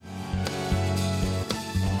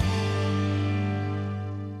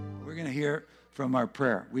hear from our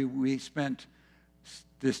prayer. We spent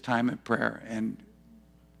this time in prayer, and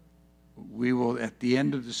we will, at the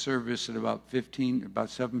end of the service at about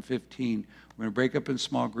 7:15, we're going to break up in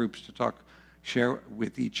small groups to share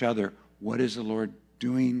with each other what is the Lord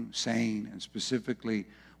doing, saying, and specifically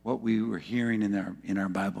what we were hearing in our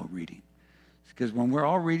Bible reading. Because when we're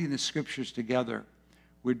all reading the scriptures together,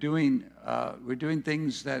 we're doing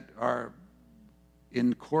things that are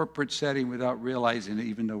in corporate setting without realizing it,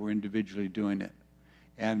 even though we're individually doing it.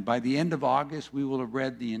 And by the end of August, we will have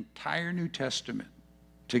read the entire New Testament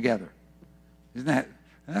together. Isn't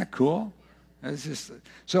that cool? It's just,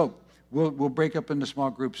 so we'll break up into small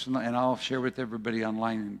groups, and I'll share with everybody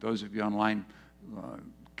online, and those of you online,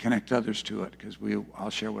 connect others to it, because I'll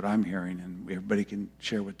share what I'm hearing, and everybody can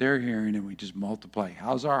share what they're hearing, and we just multiply.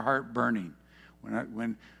 How's our heart burning?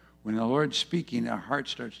 When the Lord's speaking, our heart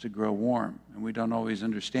starts to grow warm, and we don't always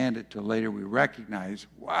understand it till later we recognize,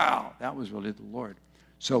 wow, that was really the Lord.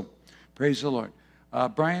 So, praise the Lord.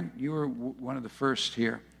 Brian, you were one of the first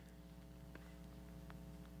here.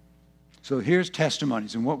 So here's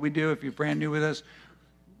testimonies, and what we do, if you're brand new with us,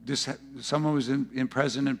 someone was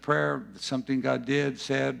present in prayer, something God did,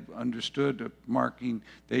 said, understood, marking,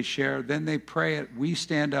 they share, then they pray it. We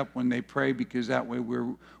stand up when they pray, because that way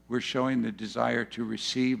we're showing the desire to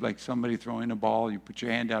receive, like somebody throwing a ball. You put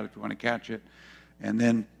your hand out if you want to catch it, and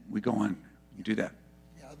then we go on. You do that.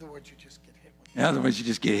 Yeah, otherwise you just get hit with it. In other words, you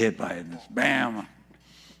just get hit by it. Bam.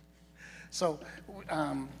 So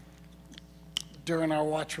during our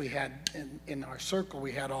watch, we had, in our circle,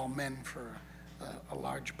 we had all men for a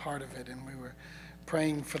large part of it, and we were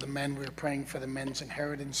praying for the men. We were praying for the men's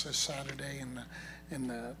inheritance this Saturday in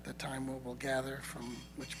the time where we'll gather, from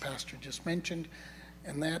which Pastor just mentioned,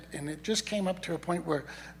 and it just came up to a point where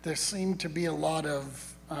there seemed to be a lot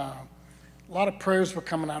of prayers were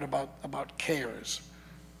coming out about cares,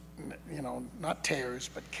 not tears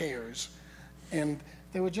but cares, and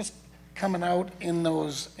they were just coming out in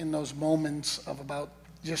those moments of about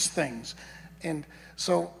just things, and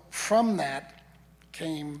so from that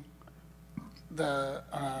came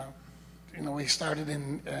we started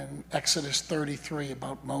in Exodus 33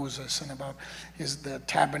 about Moses and about the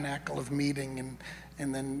tabernacle of meeting,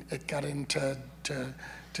 and then it got into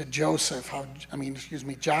Joshua,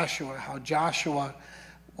 how Joshua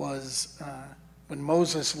was, when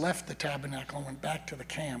Moses left the tabernacle and went back to the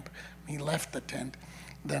camp, he left the tent,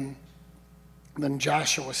 then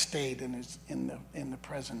Joshua stayed in the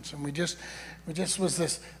presence, and we just was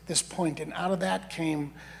this point, and out of that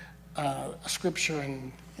came a scripture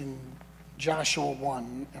in Joshua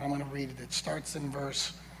 1, and I'm going to read it. It starts in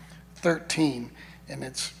verse 13, and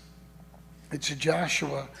it's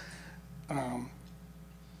Joshua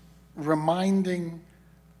reminding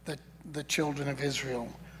the children of Israel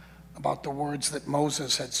about the words that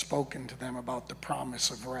Moses had spoken to them about the promise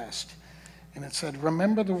of rest. And it said,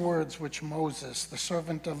 "Remember the words which Moses, the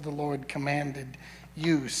servant of the Lord, commanded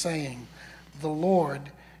you, saying, the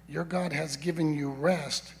Lord, your God, has given you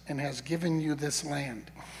rest and has given you this land.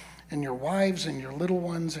 And your wives and your little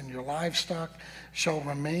ones and your livestock shall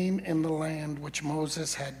remain in the land which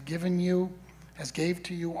Moses gave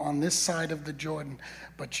to you on this side of the Jordan.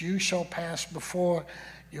 But you shall pass before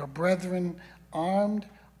your brethren armed,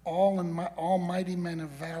 all mighty men of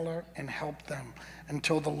valor, and help them,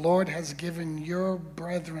 until the Lord has given your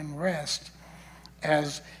brethren rest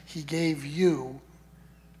as he gave you,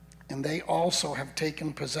 and they also have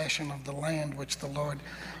taken possession of the land which the Lord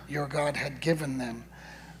your God had given them.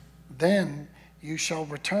 Then you shall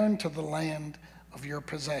return to the land of your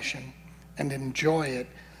possession and enjoy it,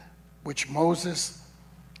 which Moses,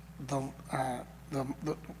 the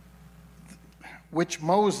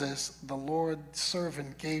Lord's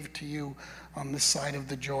servant, gave to you on this side of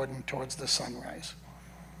the Jordan towards the sunrise."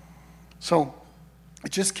 So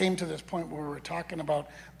it just came to this point where we were talking about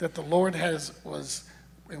that the Lord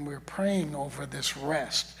and we're praying over this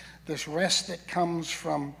rest that comes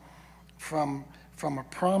from a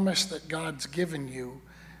promise that God's given you,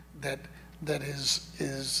 that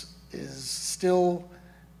is still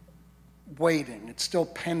waiting. It's still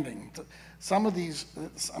pending. Some of these,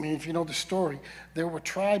 if you know the story, there were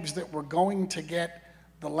tribes that were going to get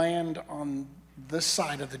the land on this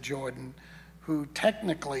side of the Jordan who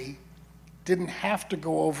technically didn't have to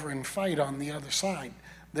go over and fight on the other side.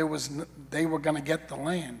 They were going to get the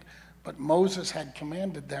land, but Moses had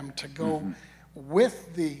commanded them to go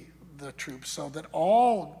with the troops, so that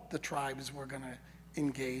all the tribes were going to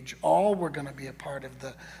engage, all were going to be a part of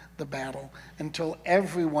the battle until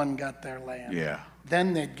everyone got their land. Yeah.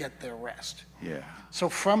 Then they'd get their rest. Yeah. So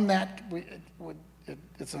from that,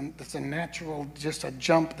 it's a natural, just a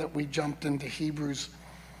jump that we jumped into Hebrews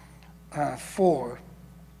 4,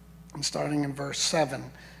 and starting in verse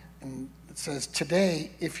 7, and it says,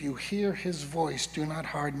 "Today, if you hear his voice, do not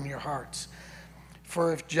harden your hearts.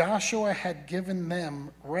 For if Joshua had given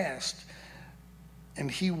them rest, and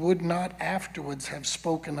he would not afterwards have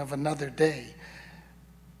spoken of another day,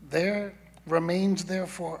 there remains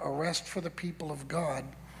therefore a rest for the people of God.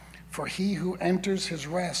 For he who enters his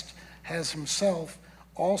rest has himself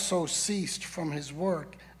also ceased from his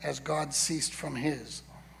work as God ceased from his.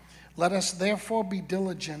 Let us therefore be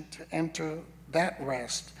diligent to enter that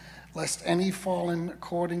rest, lest any fall in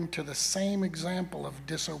according to the same example of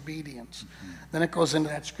disobedience." Then it goes into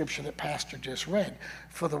that scripture that Pastor just read.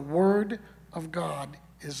 "For the word of God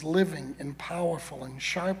is living and powerful and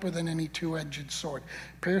sharper than any two-edged sword,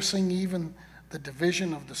 piercing even the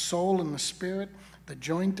division of the soul and the spirit, the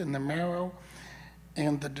joint and the marrow,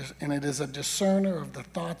 and it is a discerner of the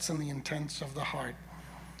thoughts and the intents of the heart.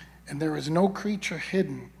 And there is no creature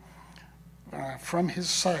hidden from his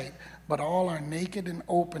sight, but all are naked and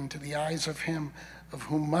open to the eyes of him of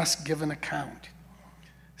whom must give an account.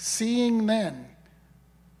 Seeing then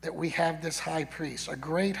that we have this high priest, a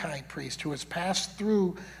great high priest, who has passed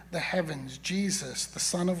through the heavens, Jesus, the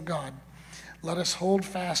Son of God, let us hold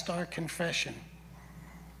fast our confession.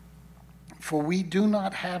 For we do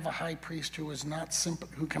not have a high priest who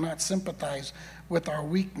cannot sympathize with our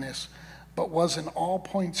weakness, but was in all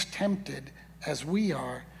points tempted as we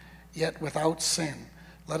are, yet without sin.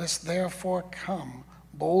 Let us therefore come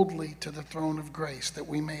boldly to the throne of grace, that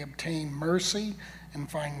we may obtain mercy and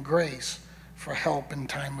find grace for help in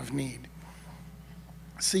time of need."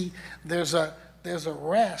 See, there's a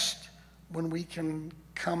rest when we can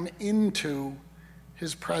come into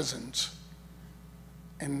his presence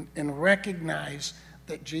and recognize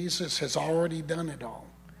that Jesus has already done it all.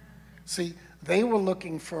 See, they were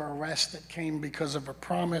looking for a rest that came because of a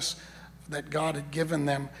promise that God had given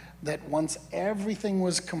them, that once everything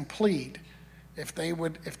was complete, if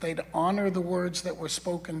they'd honor the words that were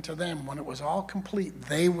spoken to them, when it was all complete,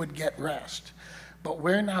 they would get rest. But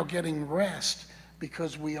we're now getting rest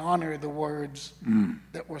because we honor the words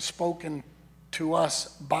that were spoken to us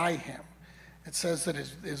by him. It says that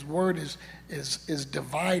his word is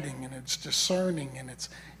dividing, and it's discerning,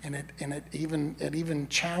 and it even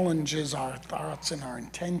challenges our thoughts and our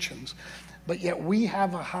intentions. But yet we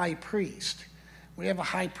have a high priest. We have a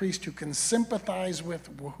high priest who can sympathize with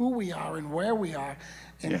who we are and where we are,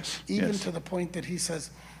 and even to the point that he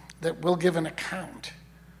says that we'll give an account.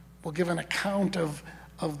 We'll give an account of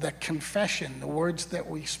the confession, the words that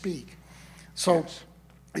we speak. So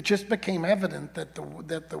it just became evident that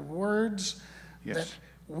the words that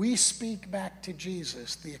we speak back to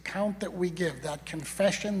Jesus, the account that we give, that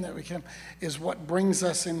confession that we give, is what brings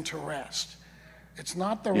us into rest. It's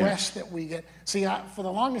not the rest that we get. See, for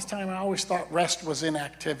the longest time, I always thought rest was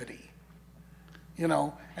inactivity. You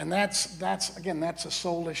know, and that's again, that's a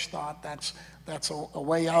soulish thought. That's a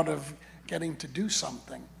way out of getting to do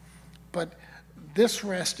something. But this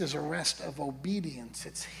rest is a rest of obedience.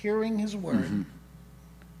 It's hearing his word,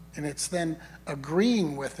 and it's then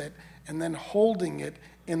agreeing with it, and then holding it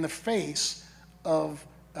in the face of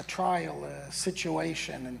a trial, a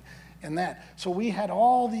situation, and that. So we had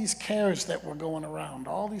all these cares that were going around,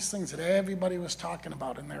 all these things that everybody was talking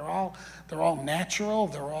about, and they're all natural,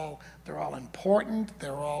 they're all important,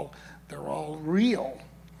 they're all real.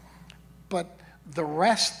 But the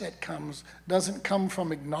rest that comes doesn't come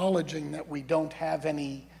from acknowledging that we don't have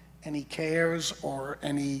any cares or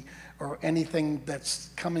anything that's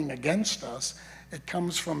coming against us. It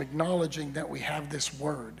comes from acknowledging that we have this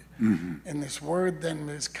word. And this word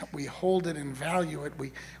then we hold it and value it.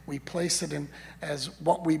 We place it in as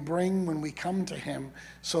what we bring when we come to him,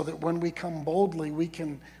 so that when we come boldly, we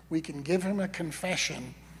can give him a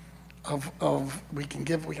confession we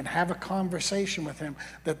can have a conversation with him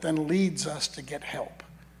that then leads us to get help.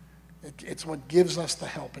 It's what gives us the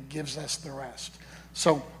help. It gives us the rest.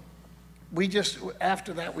 So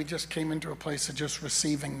after that, we just came into a place of just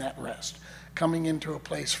receiving that rest, coming into a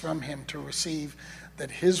place from him to receive that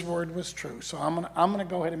his word was true. So I'm gonna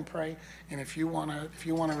go ahead and pray, and if you wanna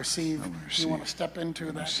receive, you wanna step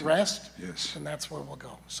into that rest, and that's where we'll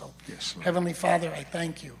go. So, Heavenly Father, I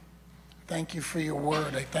thank you. Thank you for your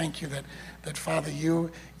word. I thank you that Father,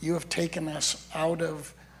 you have taken us out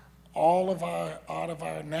of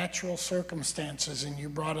our natural circumstances, and you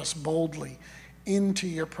brought us boldly into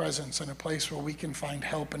your presence in a place where we can find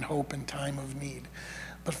help and hope in time of need.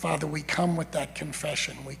 But Father, we come with that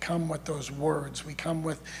confession. We come with those words. We come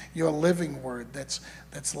with your living word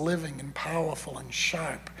that's living and powerful and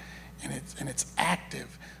sharp and it's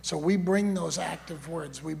active. So we bring those active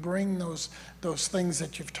words. We bring those things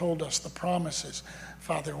that you've told us, the promises,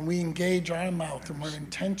 Father, and we engage our mouth, and we're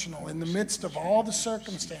intentional in the midst of all the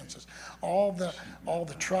circumstances, all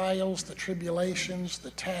the trials, the tribulations, the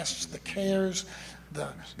tests, the cares,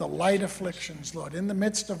 the light afflictions, Lord. In the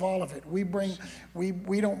midst of all of it, we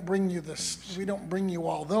don't bring you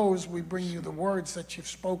all those. We bring you the words that you've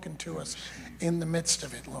spoken to us in the midst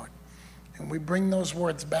of it, Lord. And we bring those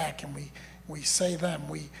words back, and we say them.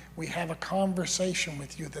 We have a conversation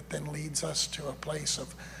with you that then leads us to a place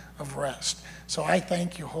of rest. So I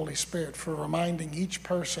thank you, Holy Spirit, for reminding each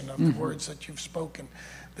person of the words that you've spoken,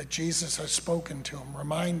 that Jesus has spoken to them.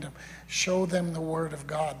 Remind them, show them the word of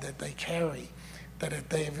God that they carry, that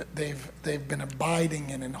they've been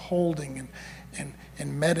abiding in and holding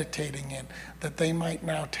and meditating in, that they might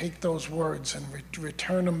now take those words and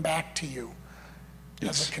return them back to you.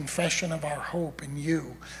 Yes. As a confession of our hope in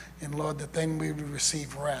you. And Lord, that then we would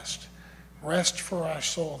receive rest. Rest for our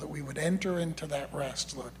soul, that we would enter into that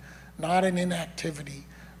rest, Lord. Not an inactivity,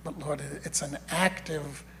 but Lord, it's an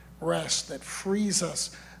active rest that frees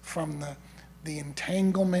us from the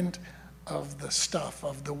entanglement of the stuff,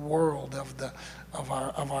 of the world, of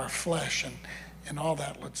our flesh and all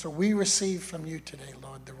that, Lord. So we receive from you today,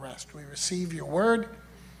 Lord, the rest. We receive your word.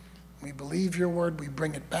 We believe your word. We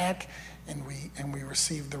bring it back, and we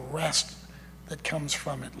receive the rest that comes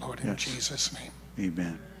from it, Lord, in yes. Jesus' name.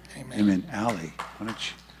 Amen. Amen. Amen. Allie, why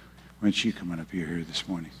don't you come on up here this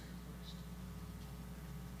morning?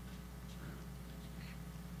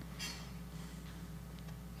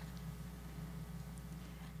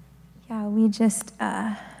 Yeah, we just,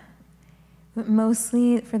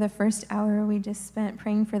 mostly for the first hour, we just spent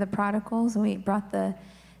praying for the prodigals. We brought the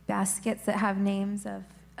baskets that have names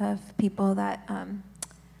of people that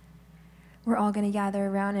we're all going to gather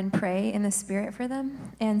around and pray in the Spirit for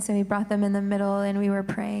them. And so we brought them in the middle, and we were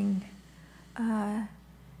praying.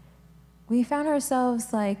 We found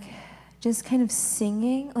ourselves just kind of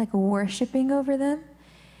singing, worshiping over them.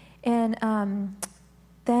 And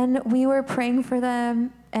then we were praying for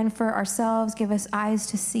them and for ourselves. Give us eyes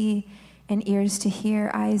to see and ears to hear,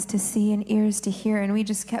 eyes to see and ears to hear. And we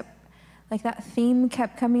just kept, that theme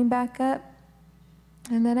kept coming back up.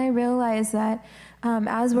 And then I realized that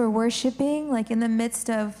as we're worshiping, in the midst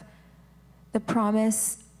of the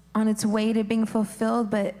promise on its way to being fulfilled,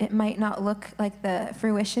 but it might not look like the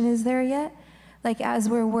fruition is there yet, as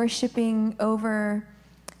we're worshiping over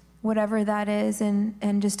whatever that is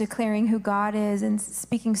and just declaring who God is and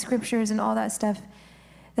speaking scriptures and all that stuff,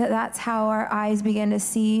 that's how our eyes begin to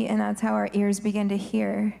see and that's how our ears begin to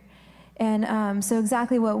hear. And so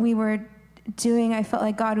exactly what we were doing, I felt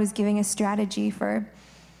like God was giving a strategy for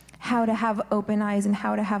how to have open eyes and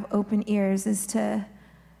how to have open ears, is to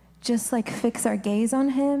just fix our gaze on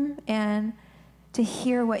him and to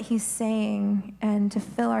hear what he's saying and to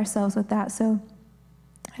fill ourselves with that. So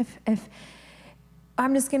if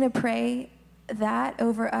I'm just going to pray that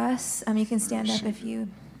over us. You can stand up if you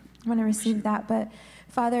want to receive that. But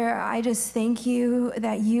Father, I just thank you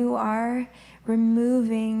that you are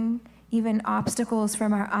removing even obstacles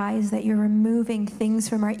from our eyes, that you're removing things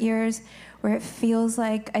from our ears where it feels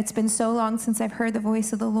like it's been so long since I've heard the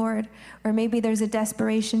voice of the Lord, or maybe there's a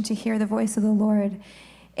desperation to hear the voice of the Lord.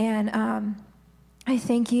 And I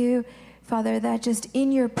thank you, Father, that just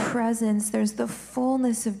in your presence, there's the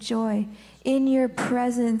fullness of joy. In your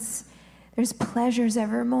presence, there's pleasures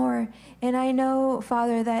evermore. And I know,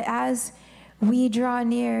 Father, that as we draw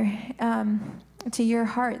near to your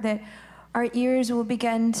heart, that our ears will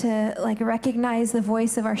begin to recognize the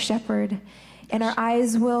voice of our shepherd, and our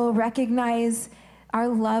eyes will recognize our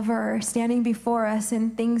lover standing before us,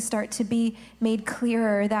 and things start to be made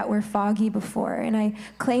clearer that were foggy before. And I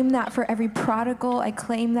claim that for every prodigal. I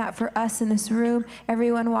claim that for us in this room,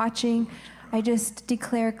 everyone watching. I just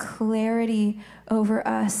declare clarity over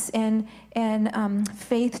us and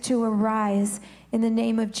faith to arise in the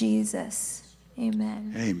name of Jesus.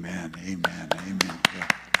 Amen. Amen. Amen. Amen. Yeah.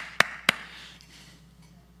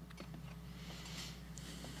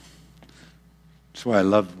 That's why I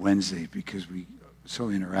love Wednesday, because we so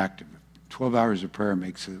interactive. 12 hours of prayer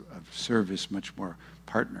makes a service much more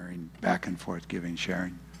partnering, back and forth, giving,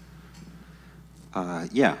 sharing.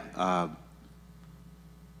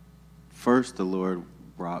 First, the Lord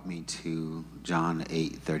brought me to John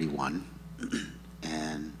 8:31,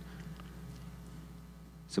 and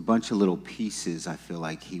it's a bunch of little pieces. I feel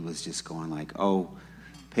like he was just going oh,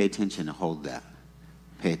 pay attention and hold that.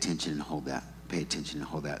 Pay attention and hold that. Pay attention and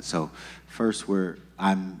hold that. So first,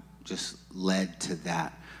 I'm just led to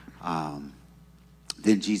that.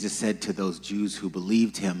 Then Jesus said to those Jews who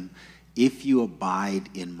believed him, If you abide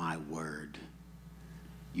in my word,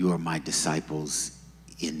 you are my disciples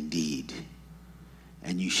indeed,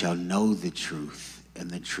 and you shall know the truth, and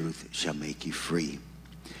the truth shall make you free.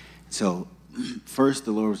 So first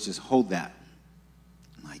the Lord was just, hold that.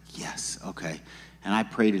 I'm like, yes, okay. And I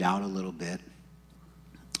prayed it out a little bit.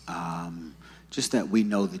 Just that we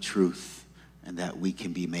know the truth and that we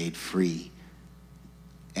can be made free.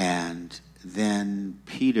 And then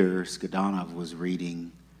Peter Skadanov was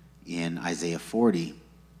reading in Isaiah 40.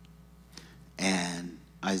 And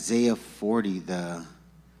Isaiah 40,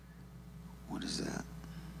 what is that?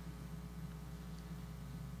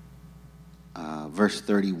 Verse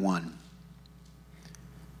 31.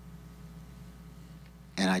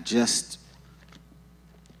 And I just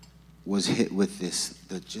was hit with this,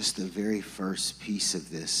 just the very first piece of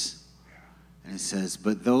this. And it says,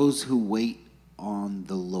 but those who wait on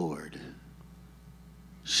the Lord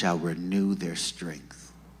shall renew their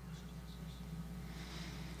strength.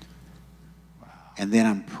 Wow. And then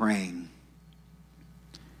I'm praying,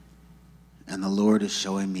 and the Lord is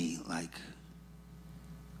showing me, like,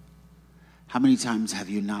 how many times have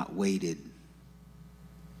you not waited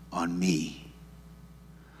on me?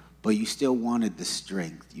 But you still wanted the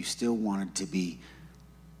strength. You still wanted to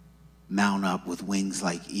mount up with wings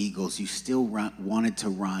like eagles. You still wanted to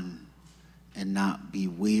run and not be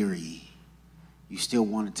weary. You still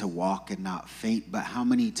wanted to walk and not faint. But how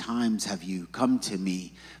many times have you come to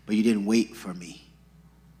me, but you didn't wait for me?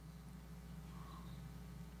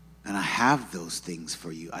 And I have those things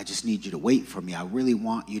for you. I just need you to wait for me. I really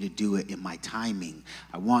want you to do it in my timing.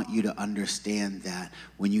 I want you to understand that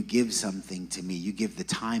when you give something to me, you give the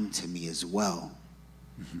time to me as well.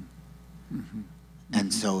 Mm-hmm. Mm-hmm.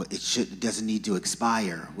 And so it doesn't need to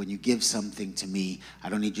expire. When you give something to me, I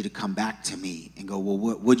don't need you to come back to me and go, well,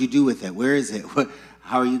 what'd you do with it? Where is it?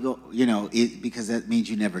 How are you going? Because that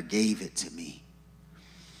means you never gave it to me.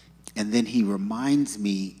 And then he reminds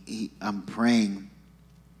me, I'm praying,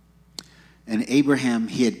 and Abraham,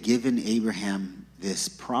 he had given Abraham this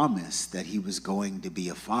promise that he was going to be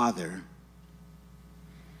a father.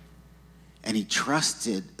 And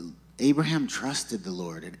Abraham trusted the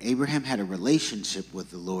Lord. And Abraham had a relationship with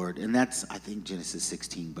the Lord. And that's, I think, Genesis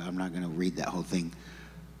 16, but I'm not going to read that whole thing.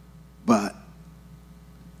 But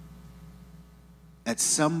at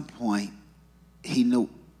some point,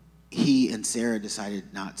 he and Sarah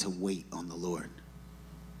decided not to wait on the Lord.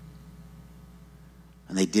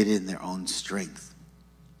 And they did it in their own strength.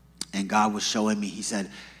 And God was showing me, he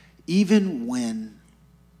said, even when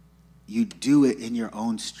you do it in your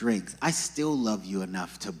own strength, I still love you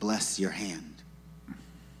enough to bless your hand.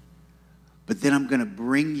 But then I'm going to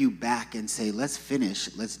bring you back and say, let's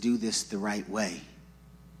finish. Let's do this the right way.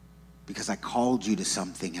 Because I called you to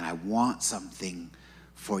something and I want something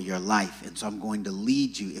for your life. And so I'm going to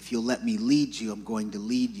lead you. If you'll let me lead you, I'm going to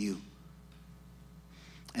lead you.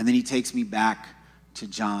 And then he takes me back to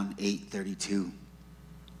John 8:32.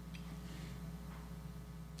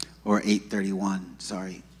 Or 8:31,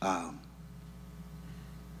 sorry. It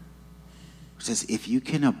says, if you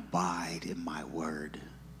can abide in my word,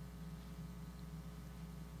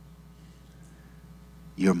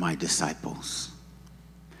 you're my disciples.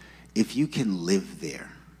 If you can live there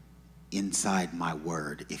inside my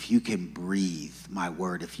word, if you can breathe my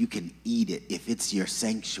word, if you can eat it, if it's your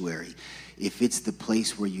sanctuary, if it's the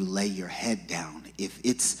place where you lay your head down, if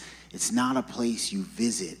it's not a place you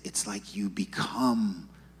visit, it's like you become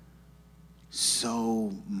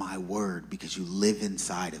so my word because you live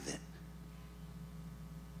inside of it.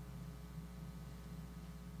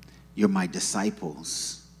 You're my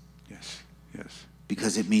disciples. Yes, yes.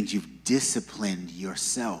 Because it means you've disciplined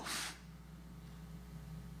yourself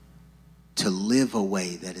to live a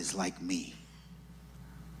way that is like me.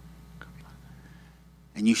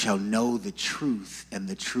 And you shall know the truth, and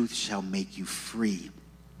the truth shall make you free.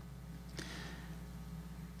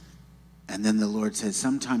 And then the Lord says,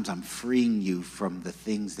 sometimes I'm freeing you from the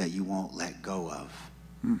things that you won't let go of.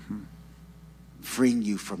 Mm-hmm. Freeing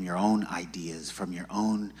you from your own ideas, from your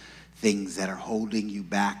own things that are holding you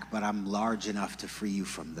back, but I'm large enough to free you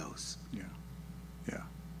from those. Yeah, yeah.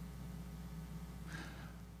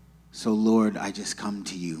 So Lord, I just come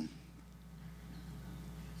to you.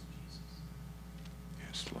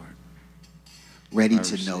 Yes, Lord. Ready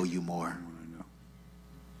to know you more.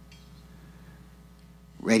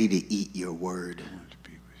 Ready to eat your word. I want to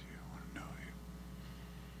be with you. I want to know you.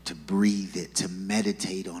 To breathe it, to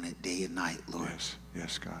meditate on it day and night, Lord. Yes,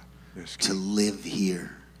 yes, God. Yes, God. To live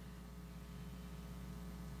here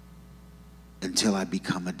until I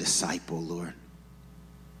become a disciple, Lord.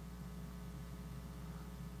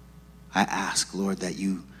 I ask, Lord, that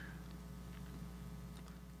you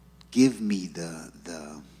give me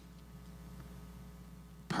the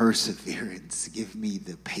perseverance, give me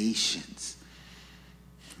the patience,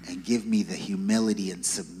 and give me the humility and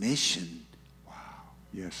submission. Wow.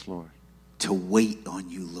 Yes, Lord. To wait on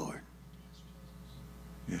you, Lord.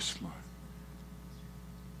 Yes, Lord.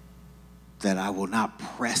 That I will not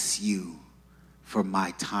press you for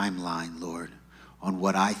my timeline, Lord, on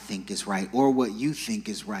what I think is right or what you think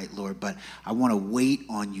is right, Lord, but I want to wait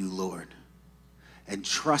on you, Lord, and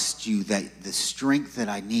trust you that the strength that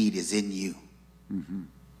I need is in you. Mm-hmm.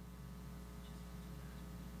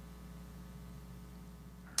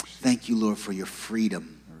 Thank you, Lord, for your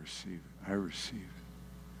freedom. I receive it. I receive it.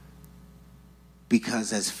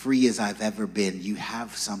 Because as free as I've ever been, you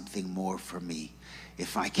have something more for me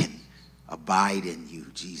if I can abide in you,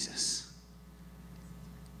 Jesus.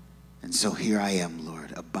 And so here I am,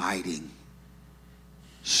 Lord, abiding,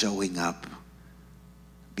 showing up,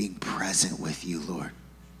 being present with you, Lord.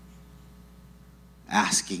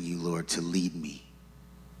 Asking you, Lord, to lead me.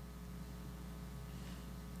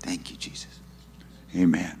 Thank you, Jesus.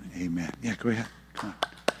 Amen. Amen. Yeah, go ahead. Come on.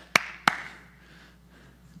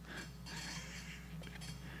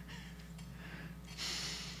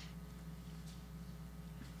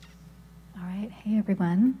 All right. Hey,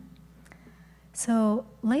 everyone. So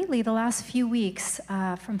lately, the last few weeks,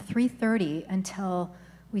 from 3:30 until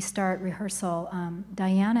we start rehearsal,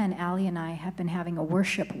 Diana and Allie and I have been having a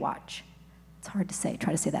worship watch. It's hard to say.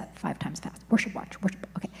 Try to say that 5 times fast. Worship watch. Worship.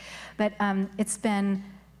 Okay. But it's been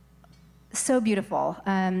so beautiful.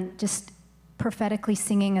 Just prophetically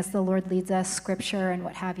singing as the Lord leads us, scripture and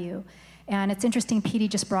what have you. And it's interesting, Petey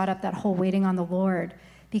just brought up that whole waiting on the Lord,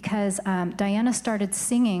 because Diana started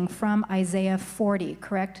singing from Isaiah 40,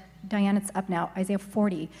 correct? Diana, it's up now, Isaiah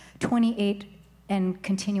 40, 28 and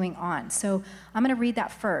continuing on. So I'm going to read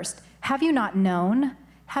that first. Have you not known?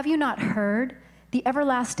 Have you not heard? The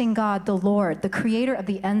everlasting God, the Lord, the creator of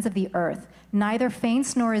the ends of the earth, neither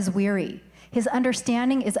faints nor is weary. His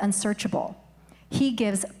understanding is unsearchable. He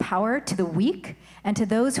gives power to the weak, and to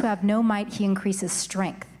those who have no might he increases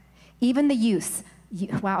strength. Even the youth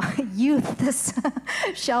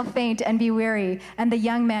shall faint and be weary, and the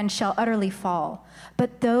young man shall utterly fall.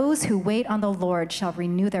 But those who wait on the Lord shall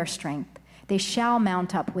renew their strength. They shall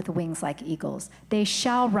mount up with wings like eagles. They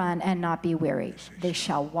shall run and not be weary. They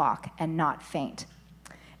shall walk and not faint.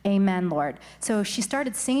 Amen, Lord. So she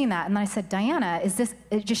started singing that, and then I said, Diana,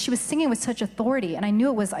 she was singing with such authority, and I knew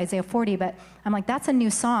it was Isaiah 40, but I'm like, that's a new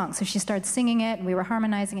song. So she started singing it, and we were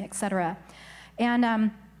harmonizing it, etc.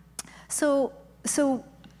 And so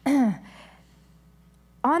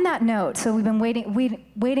on that note, so we've been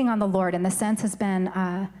waiting on the Lord, and the sense has been,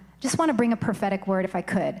 just want to bring a prophetic word if I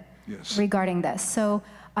could, yes, regarding this. So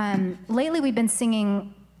lately we've been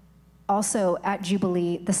singing also at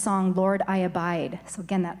Jubilee the song, Lord, I Abide. So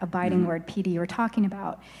again, that abiding word, Petey, you were talking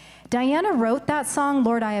about. Diana wrote that song,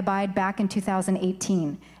 Lord, I Abide, back in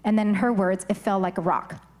 2018. And then in her words, it fell like a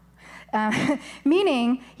rock.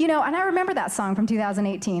 Meaning, and I remember that song from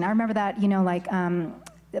 2018. I remember that,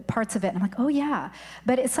 parts of it. And I'm like, oh yeah.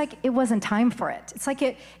 But it's like it wasn't time for it.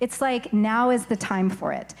 It's like now is the time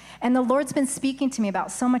for it. And the Lord's been speaking to me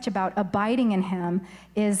about so much about abiding in him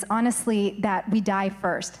is honestly that we die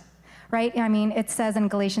first. Right? I mean, it says in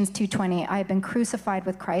Galatians 2:20, I have been crucified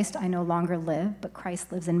with Christ. I no longer live, but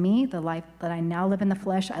Christ lives in me. The life that I now live in the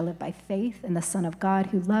flesh, I live by faith in the Son of God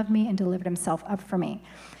who loved me and delivered himself up for me.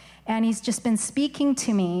 And he's just been speaking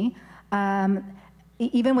to me,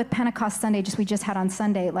 even with Pentecost Sunday, we just had on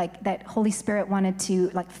Sunday, like that Holy Spirit wanted to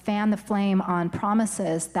fan the flame on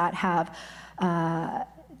promises that have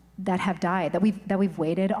died, that we've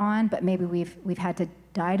waited on, but maybe we've had to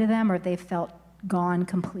die to them, or they've felt gone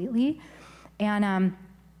completely. And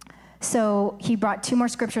so he brought 2 more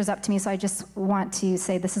scriptures up to me, so I just want to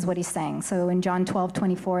say this is what he's saying. So in John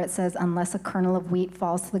 12:24, it says, unless a kernel of wheat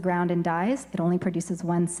falls to the ground and dies, it only produces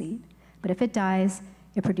 1 seed. But if it dies,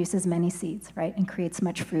 it produces many seeds, right, and creates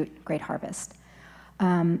much fruit, great harvest.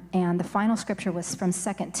 And the final scripture was from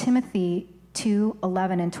 2 Timothy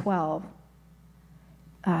 2:11 and 12.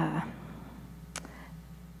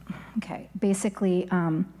 Basically,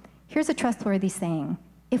 here's a trustworthy saying.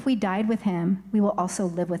 If we died with him, we will also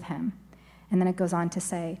live with him. And then it goes on to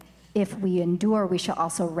say, if we endure, we shall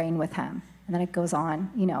also reign with him. And then it goes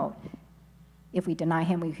on, if we deny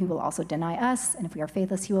him, he will also deny us. And if we are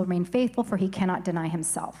faithless, he will remain faithful, for he cannot deny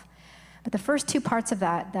himself. But the first 2 parts of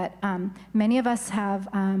that many of us have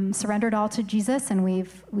surrendered all to Jesus, and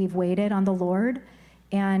we've waited on the Lord,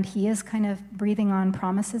 and he is kind of breathing on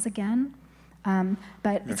promises again.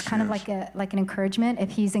 But it's kind of like an encouragement.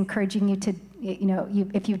 If he's encouraging you to,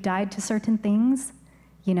 if you've died to certain things,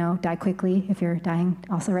 die quickly if you're dying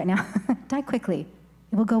also right now. Die quickly.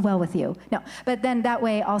 It will go well with you. No, but then that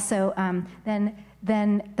way also,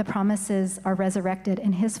 then the promises are resurrected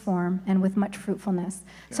in his form and with much fruitfulness.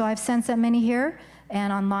 Yeah. So I've sensed that many here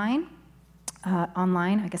and online,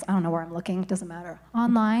 I guess, I don't know where I'm looking, it doesn't matter.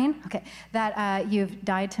 Online, okay, that you've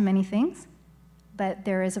died to many things, but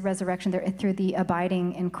there is a resurrection there through the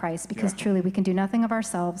abiding in Christ, because truly we can do nothing of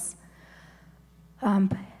ourselves,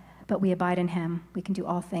 but we abide in him. We can do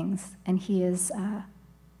all things, and he is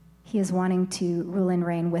wanting to rule and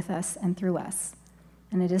reign with us and through us.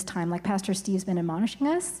 And it is time, like Pastor Steve's been admonishing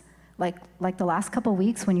us, like the last couple of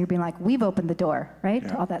weeks when you're being like, we've opened the door, right,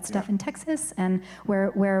 to all that stuff in Texas, and where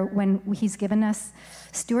when he's given us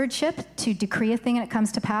stewardship to decree a thing and it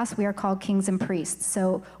comes to pass, we are called kings and priests.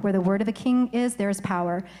 So where the word of a king is, there is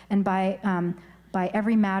power, and by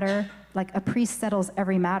every matter, like a priest settles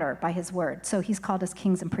every matter by his word. So he's called us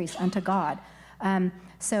kings and priests unto God. That's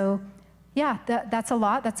a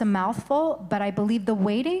lot. That's a mouthful. But I believe the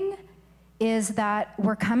waiting is that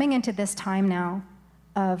we're coming into this time now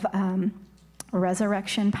of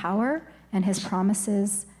resurrection power and his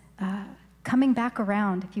promises coming back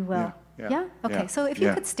around, if you will. Yeah? Okay, so if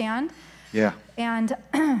you could stand. Yeah. And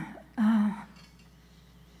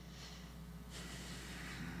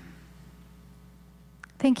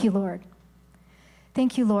thank you, Lord.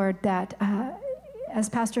 Thank you, Lord, that as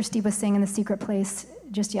Pastor Steve was saying in the secret place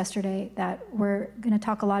just yesterday, that we're going to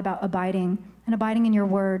talk a lot about abiding and abiding in your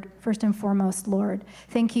word, first and foremost, Lord.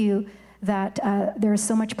 Thank you that there is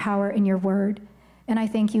so much power in your word. And I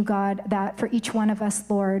thank you, God, that for each one of us,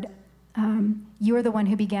 Lord, you are the one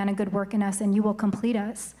who began a good work in us, and you will complete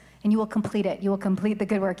us, and you will complete it. You will complete the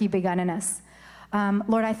good work you begun in us.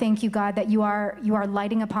 Lord, I thank you, God, that you are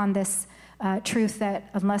lighting upon this truth that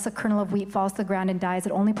unless a kernel of wheat falls to the ground and dies,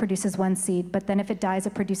 it only produces one seed. But then if it dies,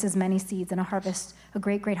 it produces many seeds and a harvest, a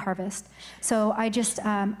great, great harvest. So I just,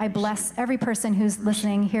 I bless every person who's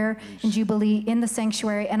listening here in Jubilee, in the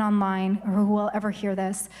sanctuary and online, or who will ever hear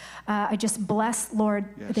this. I just bless, Lord,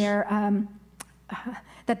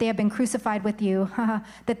 that they have been crucified with you,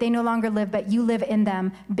 that they no longer live, but you live in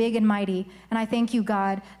them, big and mighty. And I thank you,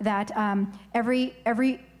 God, that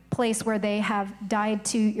every place where they have died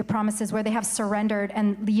to your promises, where they have surrendered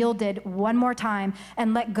and yielded one more time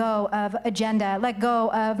and let go of agenda, let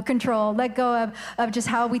go of control, let go of just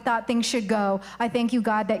how we thought things should go. I thank you,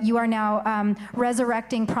 God, that you are now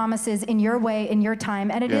resurrecting promises in your way, in your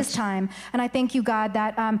time, and it is time. And I thank you, God,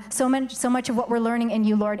 that so much of what we're learning in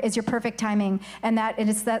you, Lord, is your perfect timing, and that it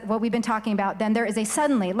is that what we've been talking about. Then there is a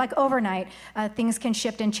suddenly, like overnight, things can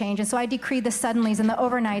shift and change. And so I decree the suddenlies and the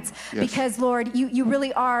overnights, because, Lord, you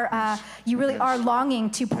really are longing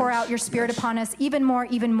to pour out your Spirit upon us even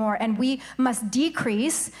more, and we must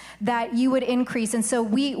decrease that you would increase. And so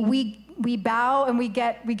we bow and we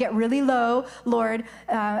get really low, Lord,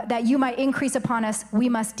 that you might increase upon us, we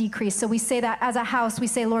must decrease. So we say that as a house, we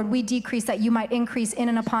say, Lord, we decrease that you might increase in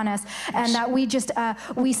and upon us, and that we just,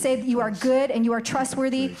 we say that you are good and you are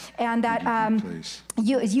trustworthy, and that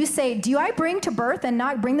you say, do I bring to birth and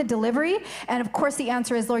not bring the delivery? And of course the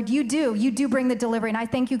answer is, Lord, you do bring the delivery. And I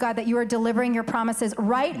thank you, God, that you are delivering your promises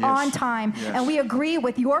right on time. And we agree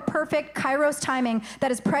with your perfect Kairos timing that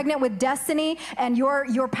is pregnant with destiny and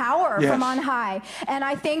your power from on high. And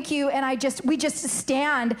I thank you, and we just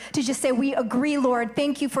stand to just say, we agree, Lord.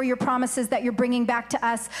 Thank you for your promises that you're bringing back to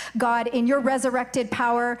us, God, in your resurrected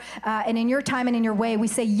power, and in your time and in your way. We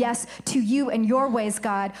say yes to you and your ways,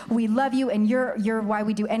 God. We love you, and you're why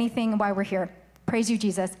we do anything and why we're here. Praise you,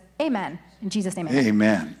 Jesus. Amen. In Jesus' name, amen.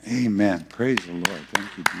 Amen. Amen. Praise the Lord.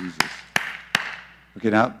 Thank you, Jesus.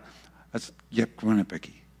 Okay, now, come on up,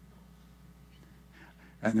 Becky.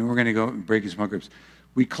 And then we're going to go and break in small groups.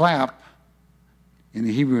 We clap. In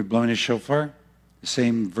the Hebrew, blowing a shofar, the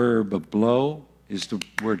same verb of blow is the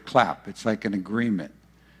word clap. It's like an agreement.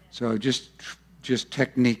 So just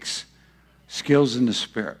techniques, skills in the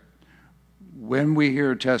Spirit. When we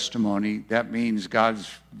hear a testimony, that means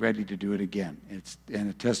God's ready to do it again. And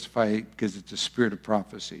it testify because it's a spirit of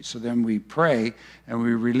prophecy. So then we pray and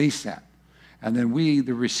we release that. And then we,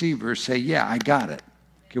 the receivers, say, yeah, I got it.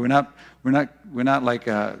 Okay, we're not like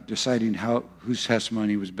deciding whose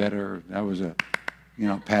testimony was better. That was a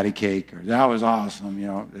patty cake, or that was awesome.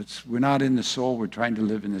 We're not in the soul. We're trying to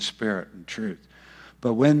live in the Spirit and truth.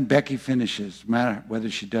 But when Becky finishes, no matter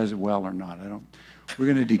whether she does it well or not,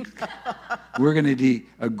 we're going to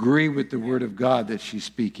agree with the word of God that she's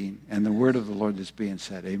speaking and the word of the Lord that's being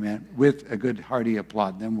said. Amen. With a good hearty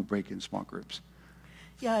applaud. Then we'll break in small groups.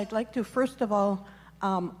 Yeah, I'd like to first of all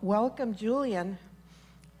welcome Julian.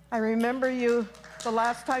 I remember you the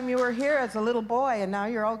last time you were here as a little boy, and now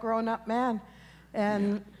you're all grown up man.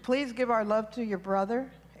 And please give our love to your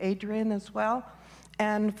brother, Adrian, as well.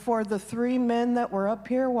 And for the 3 men that were up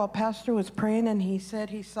here while Pastor was praying, and he said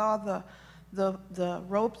he saw the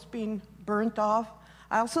ropes being burnt off.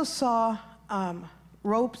 I also saw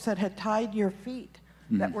ropes that had tied your feet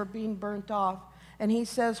that were being burnt off. And he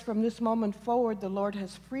says from this moment forward, the Lord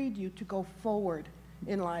has freed you to go forward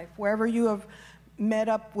in life. Wherever you have met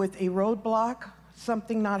up with a roadblock,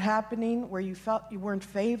 something not happening, where you felt you weren't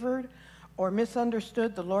favored or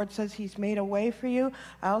misunderstood, the Lord says he's made a way for you.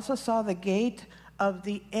 I also saw the gate of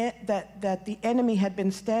that the enemy had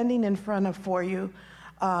been standing in front of for you.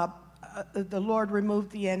 The Lord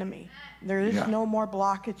removed the enemy. There is no more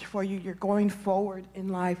blockage for you. You're going forward in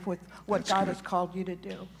life with what God has called you to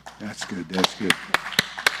do. That's good. That's good.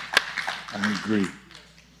 I agree.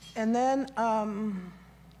 And then, I'm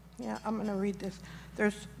going to read this.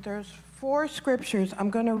 There's 4 scriptures.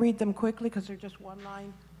 I'm going to read them quickly because they're just one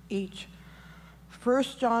line each. 1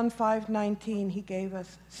 John 5:19 he gave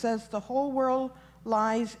us says, the whole world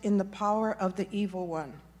lies in the power of the evil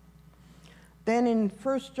one. Then in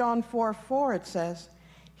 1 John 4:4 it says,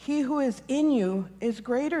 he who is in you is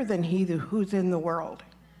greater than he who's in the world.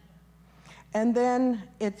 And then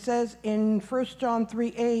it says in 1 John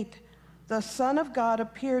 3:8, the Son of God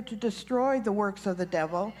appeared to destroy the works of the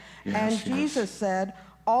devil. And Jesus said,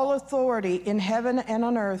 all authority in heaven and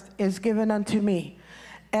on earth is given unto me.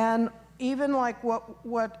 And even like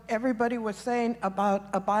what everybody was saying about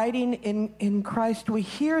abiding in Christ, we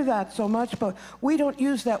hear that so much, but we don't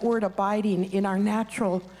use that word abiding in our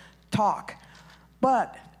natural talk.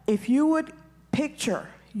 But if you would picture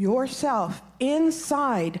yourself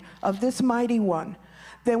inside of this mighty one,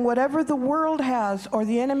 then whatever the world has or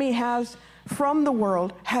the enemy has from the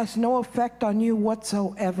world has no effect on you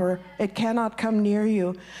whatsoever. It cannot come near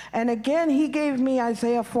you. And again, he gave me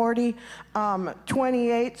Isaiah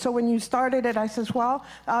 40:28. So when you started it, I says, well,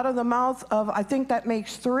 out of the mouth of, I think that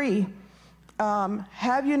makes 3.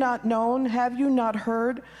 Have you not known, have you not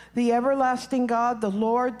heard, the everlasting God, the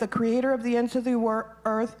Lord, the creator of the ends of the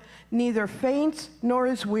earth, neither faints nor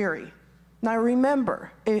is weary. Now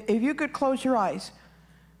remember, if you could close your eyes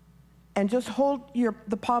and just hold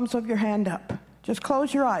the palms of your hand up. Just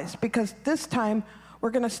close your eyes, because this time we're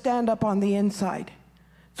going to stand up on the inside.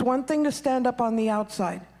 It's one thing to stand up on the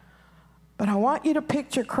outside, but I want you to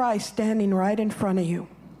picture Christ standing right in front of you.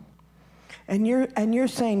 And you're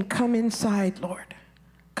saying, come inside, Lord.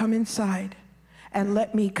 Come inside, and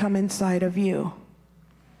let me come inside of you.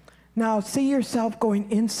 Now see yourself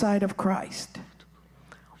going inside of Christ.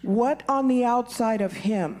 What on the outside of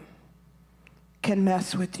him can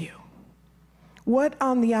mess with you? What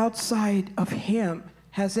on the outside of him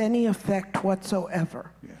has any effect whatsoever?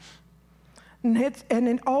 Yes. And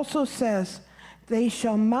it also says, they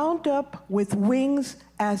shall mount up with wings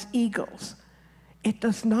as eagles. It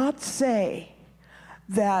does not say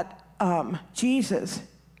that Jesus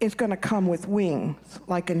is going to come with wings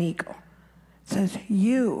like an eagle. It says,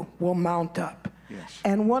 you will mount up. Yes.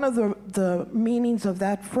 And one of the meanings of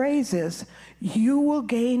that phrase is, you will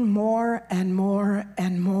gain more and more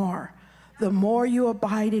and more. The more you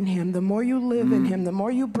abide in him, the more you live in him, the more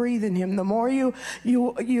you breathe in him, the more you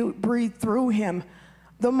breathe through him,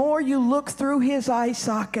 the more you look through his eye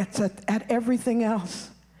sockets at everything else.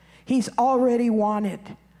 He's already won it.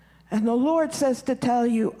 And the Lord says to tell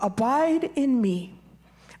you, abide in me.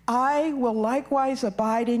 I will likewise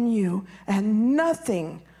abide in you, and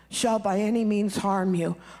nothing shall by any means harm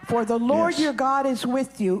you. For the Lord your God is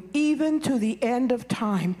with you, even to the end of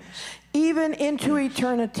time. Even into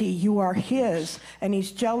eternity, you are his, and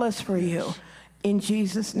he's jealous for you. In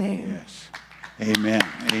Jesus' name. Yes. Amen.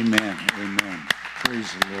 Amen. Amen.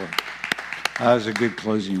 Praise the Lord. That was a good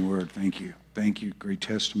closing word. Thank you. Thank you. Great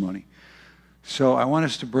testimony. So I want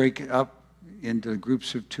us to break it up into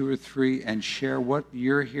groups of 2 or 3 and share what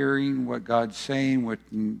you're hearing, what God's saying, what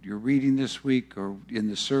you're reading this week or in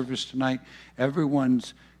the service tonight.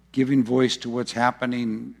 Everyone's giving voice to what's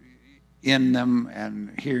happening in them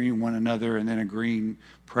and hearing one another and then agreeing,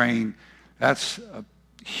 praying. That's a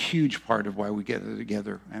huge part of why we gather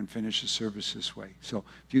together and finish the service this way. So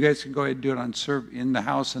if you guys can go ahead and do it in the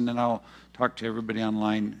house, and then I'll talk to everybody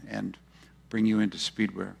online and bring you into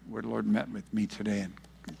speed where the Lord met with me today, and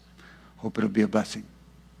hope it'll be a blessing.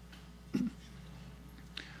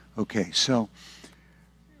 Okay, so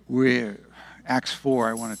we're Acts 4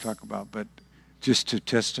 I want to talk about, but just to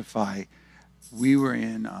testify, we were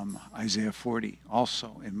in Isaiah 40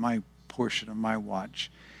 also in my portion of my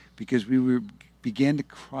watch, because we began to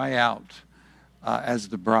cry out as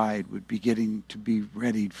the bride would be getting to be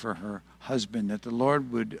readied for her husband, that the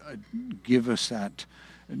Lord would give us that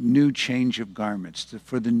new change of garments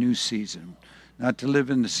for the new season. not to live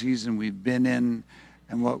in the season we've been in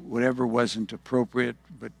and whatever wasn't appropriate,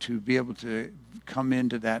 but to be able to come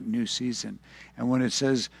into that new season. And when it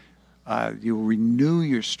says you will renew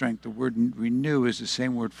your strength, the word renew is the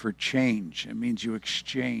same word for change. It means you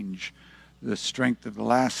exchange the strength of the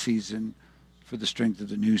last season for the strength of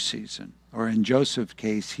the new season. Or in Joseph's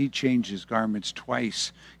case, he changed his garments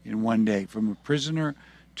twice in one day, from a prisoner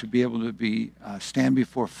to be able to be stand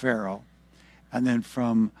before Pharaoh, and then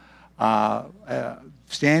from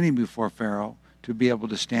standing before Pharaoh to be able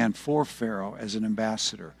to stand for Pharaoh as an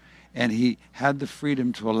ambassador. And he had the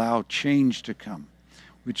freedom to allow change to come,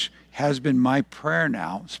 which has been my prayer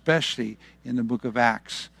now, especially in the book of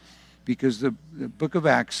Acts, because the book of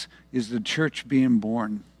Acts is the church being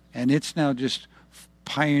born, and it's now just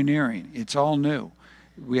pioneering. It's all new.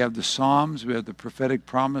 We have the Psalms, we have the prophetic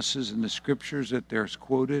promises and the scriptures that there's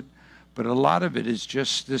quoted, but a lot of it is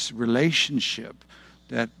just this relationship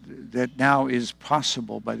that now is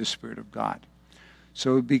possible by the Spirit of God.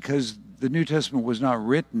 So because the New Testament was not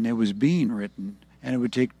written, it was being written, and it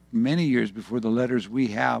would take many years before the letters we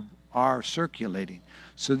have are circulating.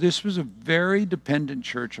 So this was a very dependent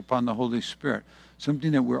church upon the Holy Spirit,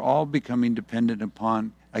 something that we're all becoming dependent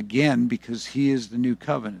upon again, because he is the new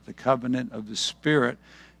covenant, the covenant of the Spirit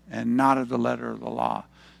and not of the letter of the law.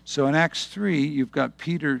 So in Acts 3, you've got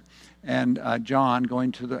Peter and John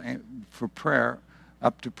going for prayer,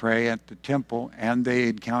 up to pray at the temple, and they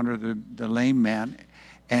encounter the lame man,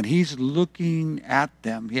 and he's looking at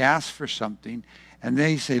them. He asks for something, and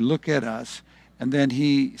they say, look at us. And then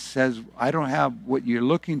he says, I don't have what you're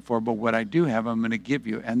looking for, but what I do have, I'm going to give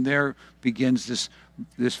you. And there begins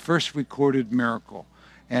this first recorded miracle.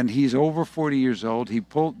 And he's over 40 years old. He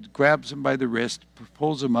grabs him by the wrist,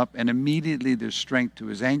 pulls him up, and immediately there's strength to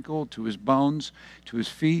his ankle, to his bones, to his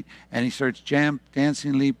feet, and he starts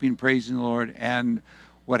dancing, leaping, praising the Lord. And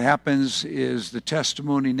what happens is the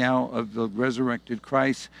testimony now of the resurrected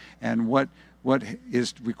Christ and what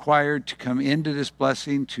is required to come into this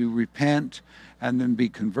blessing, to repent and then be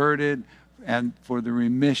converted, and for the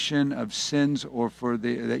remission of sins, or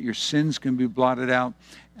that your sins can be blotted out,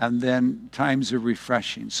 and then times of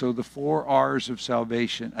refreshing. So the 4 R's of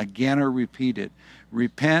salvation again are repeated: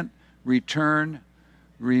 repent, return,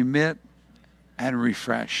 remit, and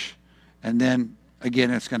refresh. And then again,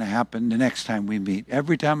 it's going to happen the next time we meet,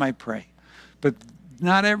 every time I pray. But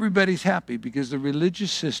not everybody's happy, because the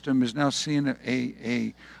religious system is now seeing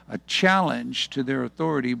a challenge to their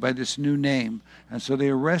authority by this new name. And so they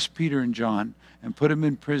arrest Peter and John and put them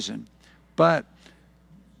in prison. But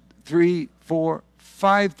 3, 4,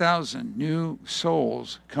 5,000 new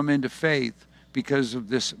souls come into faith because of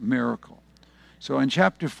this miracle. So in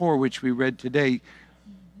chapter 4, which we read today,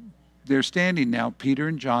 they're standing now, Peter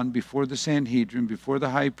and John, before the Sanhedrin, before the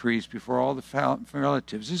high priest, before all the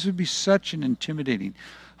relatives. This would be such an intimidating.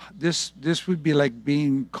 This would be like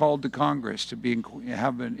being called to Congress to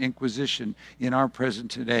have an inquisition in our present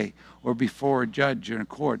today, or before a judge in a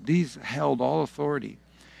court. These held all authority.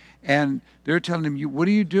 And they're telling him, what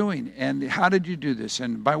are you doing? And how did you do this?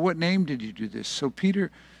 And by what name did you do this? So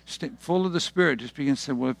Peter, full of the Spirit, just begins to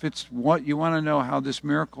say, well, if it's what you want to know how this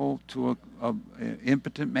miracle to an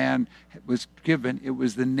impotent man was given, it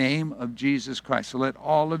was the name of Jesus Christ. So let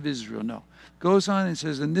all of Israel know. Goes on and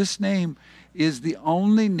says, and this name is the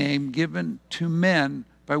only name given to men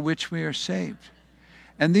by which we are saved.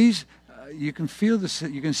 And these, you can feel this,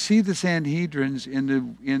 you can see the Sanhedrins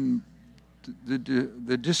in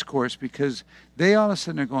the discourse, because they all of a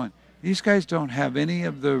sudden are going, these guys don't have any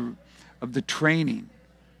of the training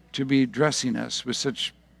to be addressing us with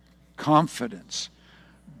such confidence.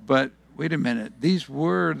 But wait a minute, these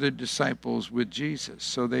were the disciples with Jesus.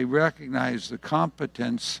 So they recognize the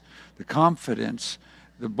competence, the confidence,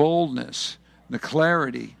 the boldness, the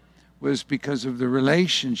clarity was because of the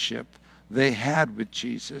relationship they had with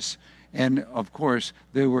Jesus. And of course,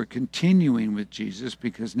 they were continuing with Jesus,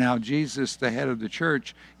 because now Jesus, the head of the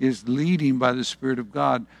church, is leading by the Spirit of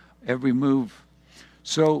God every move.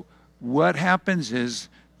 So what happens is,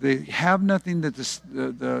 they have nothing that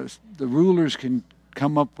the rulers can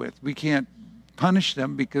come up with. We can't punish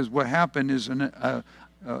them, because what happened is a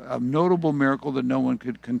notable miracle that no one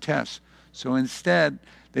could contest. So instead,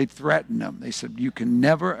 they threatened them. They said, you can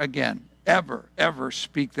never again, ever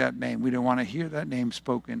speak that name. We don't want to hear that name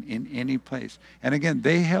spoken in any place. And again,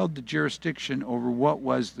 they held the jurisdiction over what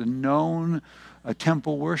was the known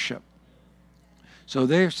temple worship. So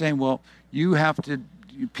they're saying, well, you have to,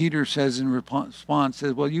 Peter says in response,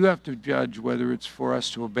 says, well, you have to judge whether it's for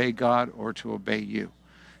us to obey God or to obey you.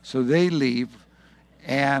 So they leave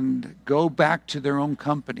and go back to their own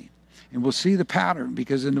company. And we'll see the pattern,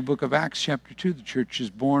 because in the book of Acts chapter 2, the church is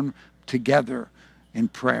born together in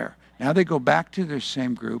prayer. Now they go back to their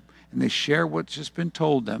same group, and they share what's just been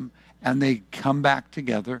told them, and they come back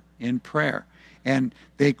together in prayer. And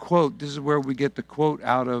they quote, this is where we get the quote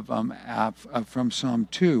out of from Psalm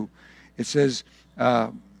 2. It says,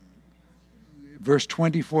 verse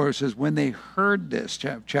 24, it says, when they heard this,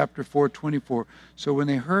 chapter 4:24, so when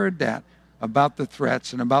they heard that about the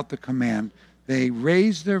threats and about the command, they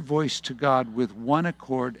raised their voice to God with one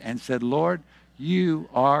accord and said, Lord, you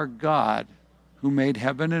are God who made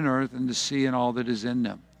heaven and earth and the sea and all that is in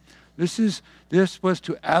them. This was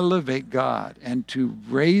to elevate God and to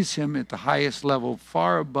raise him at the highest level,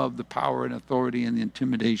 far above the power and authority and the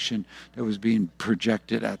intimidation that was being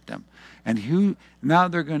projected at them. And now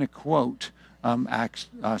they're going to quote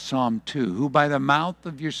Psalm 2, who by the mouth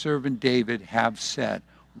of your servant David have said,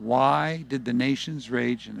 why did the nations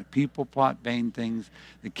rage and the people plot vain things?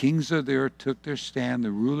 The kings of the earth took their stand.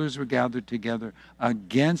 The rulers were gathered together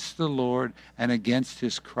against the Lord and against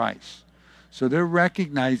his Christ. So they're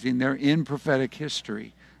recognizing they're in prophetic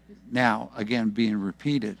history now, again, being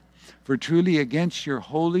repeated. For truly against your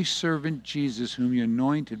holy servant Jesus, whom you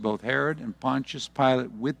anointed, both Herod and Pontius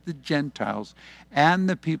Pilate with the Gentiles and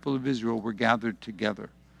the people of Israel were gathered together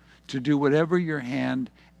to do whatever your hand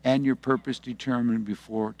and your purpose determined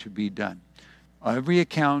before to be done. Every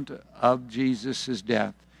account of Jesus'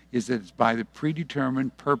 death is that it's by the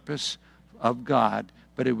predetermined purpose of God,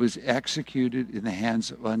 but it was executed in the hands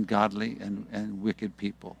of ungodly and wicked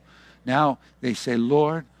people. Now they say,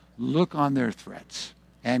 Lord, look on their threats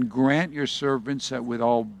and grant your servants that with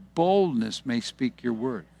all boldness may speak your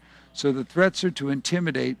word. So the threats are to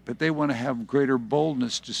intimidate, but they want to have greater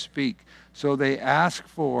boldness to speak. So they ask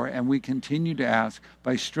for, and we continue to ask,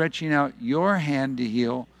 by stretching out your hand to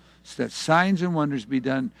heal, so that signs and wonders be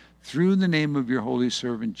done through the name of your holy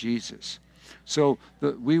servant Jesus. So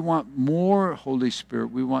we want more, Holy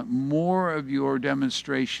Spirit. We want more of your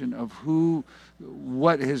demonstration of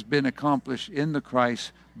what has been accomplished in the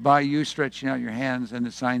Christ by you stretching out your hands and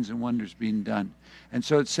the signs and wonders being done. And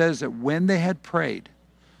so it says that when they had prayed,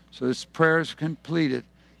 so this prayer is completed,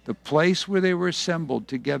 the place where they were assembled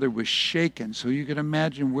together was shaken. So you can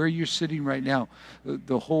imagine where you're sitting right now,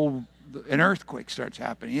 an earthquake starts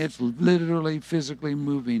happening. It's literally physically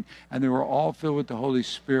moving, and they were all filled with the Holy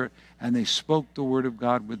Spirit, and they spoke the word of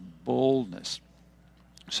God with boldness.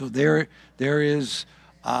 So there is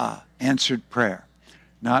answered prayer,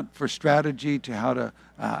 not for strategy to how to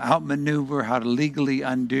outmaneuver, how to legally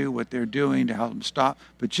undo what they're doing to help them stop,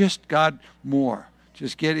 but just God more.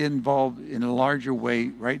 Just get involved in a larger way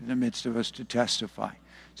right in the midst of us to testify.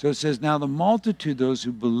 So it says, now the multitude, those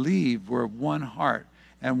who believed, were of one heart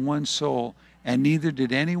and one soul, and neither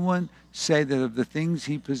did anyone say that of the things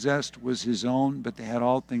he possessed was his own, but they had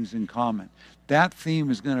all things in common. That theme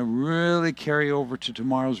is going to really carry over to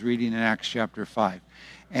tomorrow's reading in Acts chapter 5.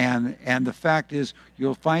 And the fact is,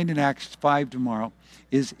 you'll find in Acts 5 tomorrow,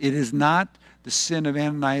 it is not the sin of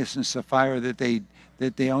Ananias and Sapphira that they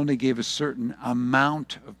only gave a certain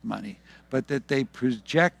amount of money, but that they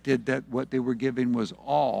projected that what they were giving was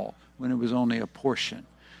all when it was only a portion.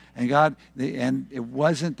 And it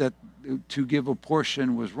wasn't that to give a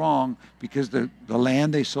portion was wrong, because the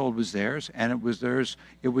land they sold was theirs, and it was theirs.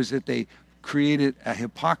 It was that they created a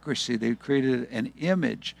hypocrisy. They created an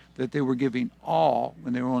image that they were giving all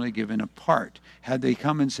when they were only given a part. Had they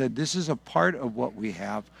come and said, this is a part of what we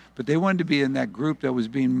have, but they wanted to be in that group that was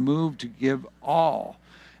being moved to give all.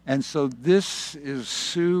 And so this is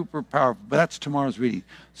super powerful. But that's tomorrow's reading.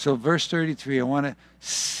 So verse 33, I want to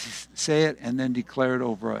say it and then declare it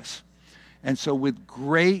over us. And so with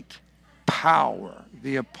great power,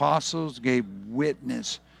 the apostles gave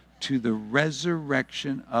witness to the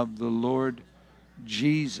resurrection of the Lord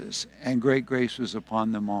Jesus, and great grace was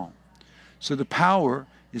upon them all. So the power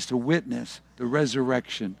is to witness the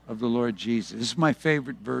resurrection of the Lord Jesus. This is my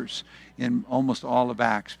favorite verse in almost all of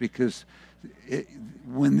Acts, because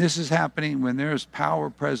when this is happening, when there is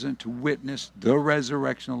power present to witness the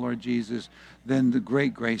resurrection of the Lord Jesus, then the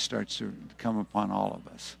great grace starts to come upon all of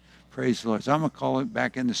us. Praise the Lord. So I'm going to call it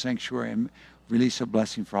back in the sanctuary and release a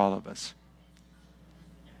blessing for all of us.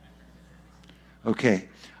 Okay.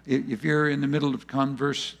 If you're in the middle of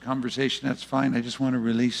conversation, that's fine. I just want to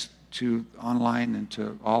release to online and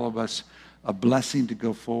to all of us a blessing to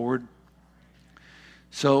go forward.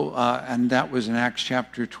 So, and that was in Acts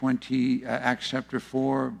chapter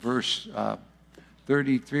 4, verse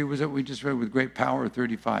 33. Was that what we just read? With great power,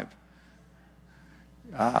 35.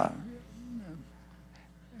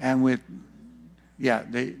 And with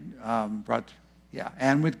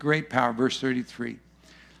great power, verse 33.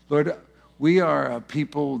 Lord, we are a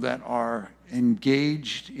people that are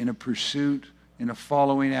engaged in a pursuit in a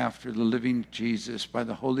following after the living Jesus by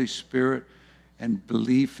the Holy Spirit and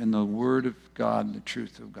belief in the Word of God and the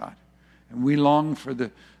truth of God. And we long for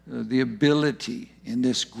the ability in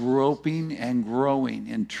this groping and growing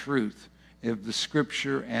in truth of the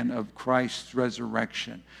Scripture and of Christ's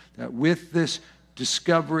resurrection, that with this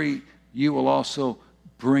discovery, you will also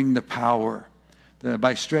bring the power, that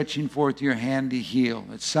by stretching forth your hand to heal,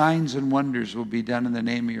 that signs and wonders will be done in the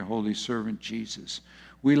name of your holy servant Jesus.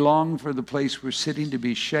 We long for the place we're sitting to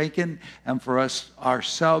be shaken and for us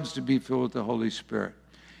ourselves to be filled with the Holy Spirit.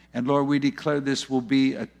 And Lord, we declare this will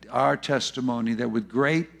be our testimony, that with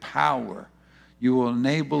great power you will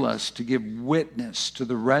enable us to give witness to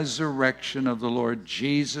the resurrection of the Lord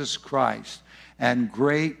Jesus Christ, and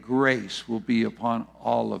great grace will be upon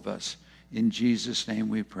all of us. In Jesus' name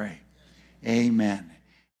we pray. Amen.